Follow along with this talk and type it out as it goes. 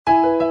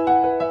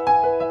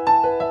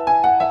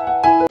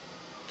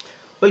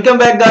Welcome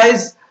back,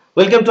 guys.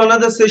 Welcome to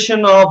another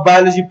session of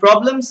biology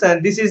problems,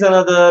 and this is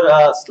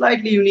another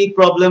slightly unique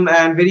problem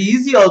and very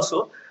easy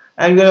also.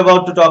 And we're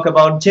about to talk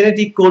about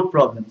genetic code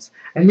problems.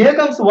 And here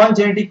comes one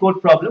genetic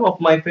code problem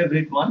of my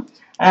favorite one,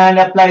 and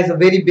applies a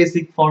very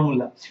basic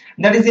formula.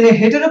 That is in a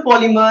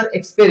heteropolymer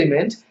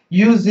experiment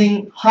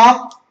using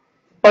half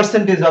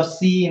percentage of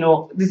C.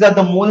 These are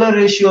the molar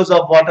ratios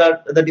of what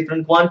are the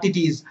different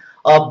quantities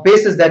of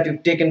bases that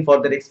you've taken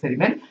for that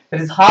experiment. That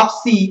is half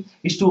C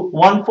is to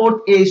 1/4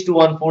 A is to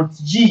 1/4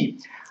 G.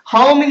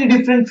 How many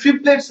different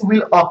triplets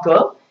will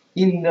occur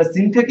in the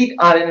synthetic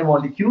RNA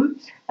molecule,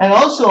 and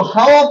also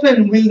how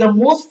often will the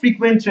most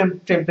frequent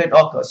triplet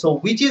occur? So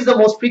which is the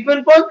most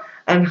frequent one,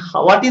 and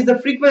what is the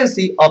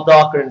frequency of the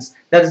occurrence?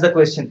 That is the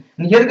question.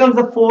 And here comes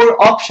the 4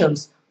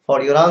 options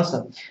for your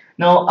answer.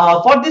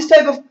 Now for this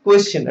type of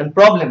question and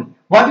problem,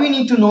 what we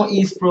need to know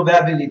is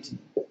probability.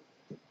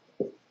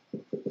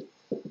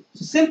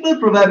 So simple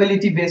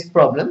probability based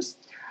problems.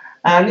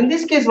 And in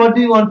this case, what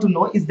do we want to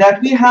know is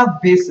that we have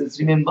bases.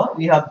 Remember,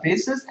 we have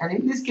bases, and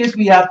in this case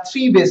we have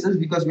 3 bases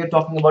because we are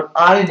talking about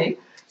RNA.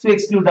 So we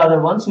exclude other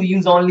ones. So we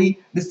use only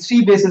these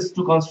 3 bases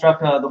to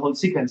construct the whole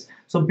sequence.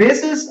 So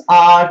bases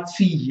are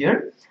 3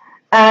 here,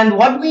 and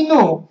what we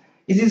know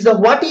is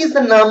what is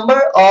the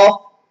number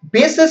of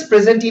bases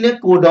present in a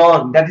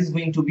codon that is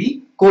going to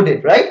be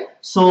coded, right?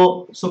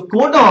 So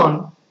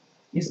codon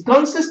is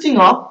consisting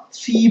of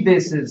 3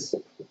 bases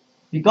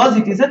because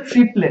it is a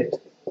triplet.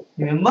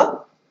 Remember,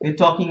 we're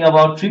talking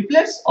about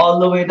triplets all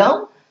the way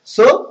down.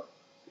 So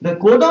the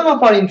codon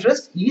of our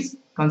interest is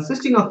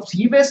consisting of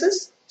 3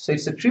 bases. So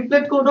it's a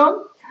triplet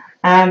codon,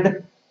 and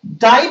the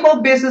type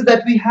of bases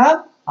that we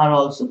have are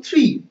also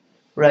 3,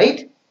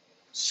 right?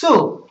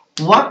 So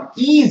what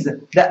is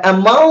the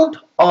amount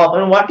of,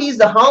 and what is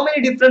the how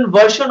many different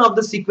version of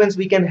the sequence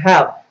we can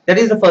have? That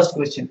is the first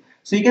question.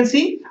 So you can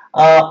see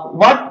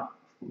how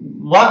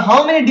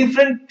many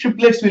different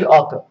triplets will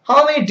occur?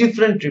 How many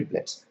different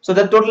triplets? So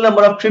the total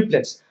number of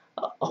triplets.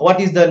 What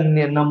is the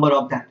number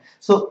of that?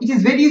 So it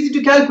is very easy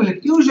to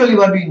calculate. Usually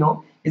what we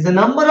know is the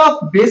number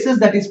of bases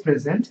that is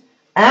present,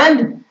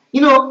 and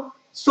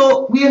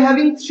so we are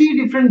having 3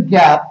 different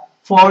gap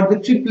for the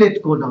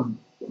triplet codon,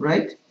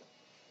 right?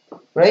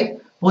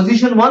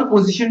 Position 1,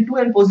 position 2,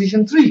 and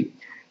position 3.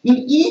 In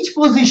each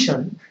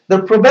position,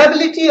 the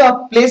probability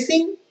of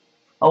placing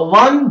a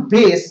one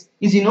base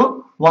is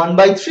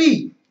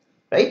 1/3,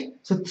 right?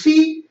 So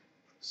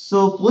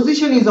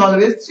position is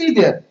always 3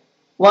 there,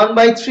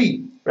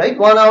 1/3, right?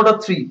 1 out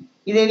of 3.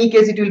 In any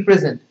case it will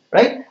present,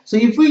 right? So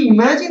if we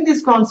imagine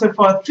this concept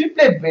for a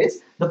triplet base,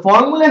 the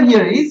formula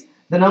here is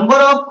the number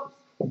of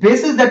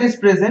bases that is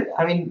present.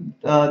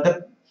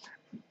 The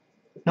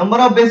number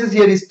of bases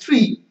here is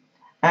 3,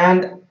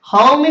 and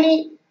how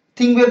many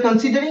thing we are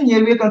considering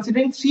here? We are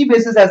considering 3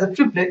 bases as a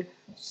triplet,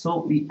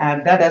 so we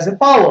add that as a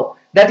power.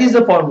 That is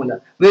the formula.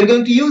 We are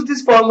going to use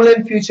this formula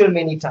in future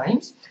many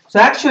times. So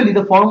actually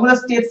the formula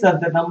states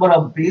that the number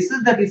of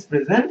bases that is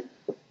present,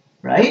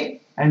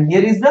 right? And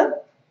here is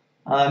the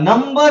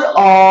number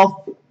of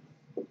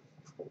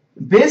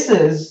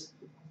bases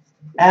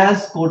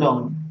as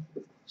codon.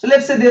 So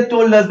let's say they have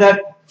told us that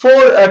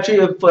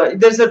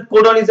there's a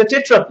codon is a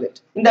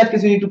tetraplet. In that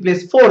case, we need to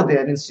place 4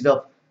 there instead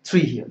of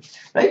 3 here,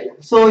 right?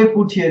 So we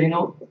put here,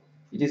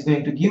 it is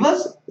going to give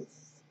us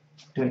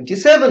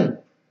 27,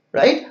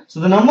 right? So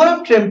the number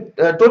of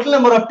total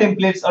number of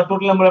templates or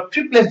total number of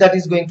triplets that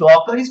is going to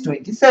occur is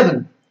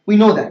 27. We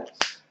know that.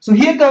 So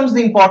here comes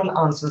the important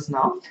answers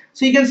now.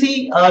 So you can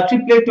see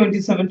triplet,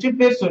 27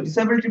 triplets,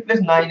 27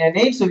 triplets, 9 and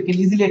 8. So we can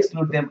easily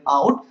exclude them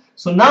out.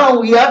 So now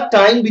we are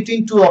tying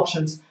between 2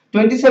 options,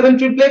 27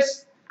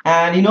 triplets,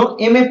 and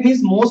MF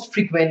means most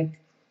frequent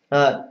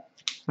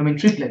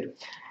triplet.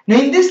 Now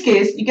in this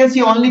case, you can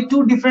see only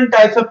 2 different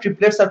types of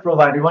triplets are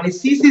provided. One is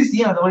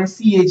CCC, another one is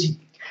CAG.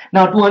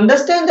 Now to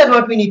understand that,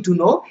 what we need to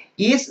know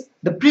is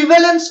the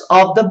prevalence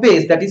of the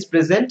base that is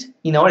present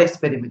in our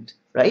experiment,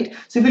 right?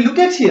 So if we look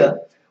at here,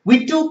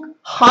 we took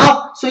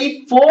half. So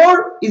if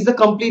 4 is the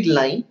complete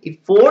line, if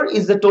 4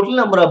 is the total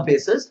number of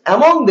bases,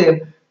 among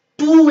them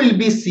 2 will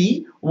be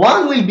C,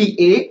 1 will be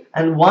A,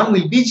 and 1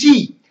 will be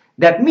G.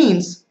 That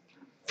means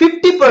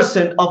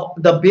 50% of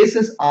the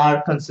bases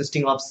are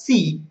consisting of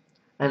C,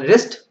 and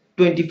rest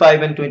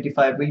 25 and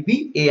 25 will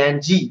be A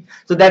and G.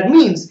 So that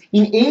means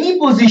in any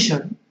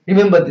position,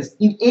 remember this,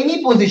 in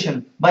any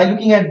position, by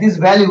looking at this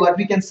value, what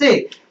we can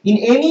say, in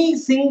any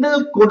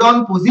single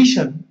codon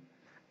position,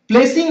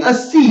 placing a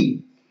C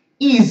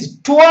is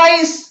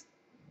twice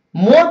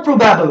more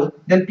probable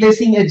than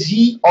placing a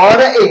G or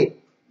a A,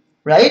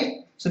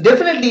 right? So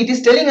definitely it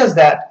is telling us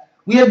that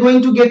we are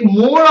going to get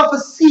more of a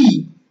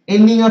C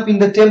ending up in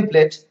the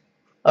template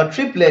or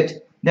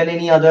triplet than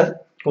any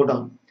other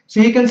codon.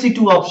 So you can see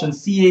 2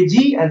 options,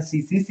 CAG and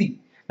CCC.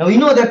 Now we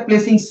know that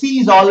placing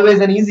C is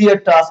always an easier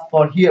task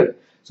for here.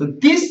 So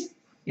this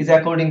is,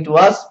 according to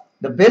us,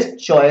 the best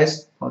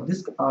choice for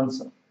this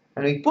answer.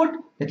 And we put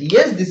that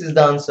yes, this is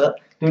the answer.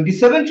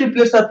 27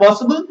 triplets are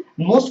possible.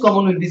 Most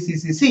common will be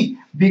CCC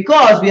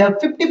because we have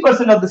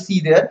 50% of the C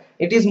there.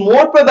 It is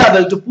more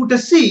probable to put a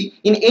C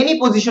in any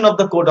position of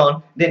the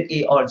codon than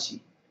A or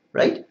G,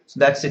 right? So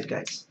that's it,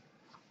 guys.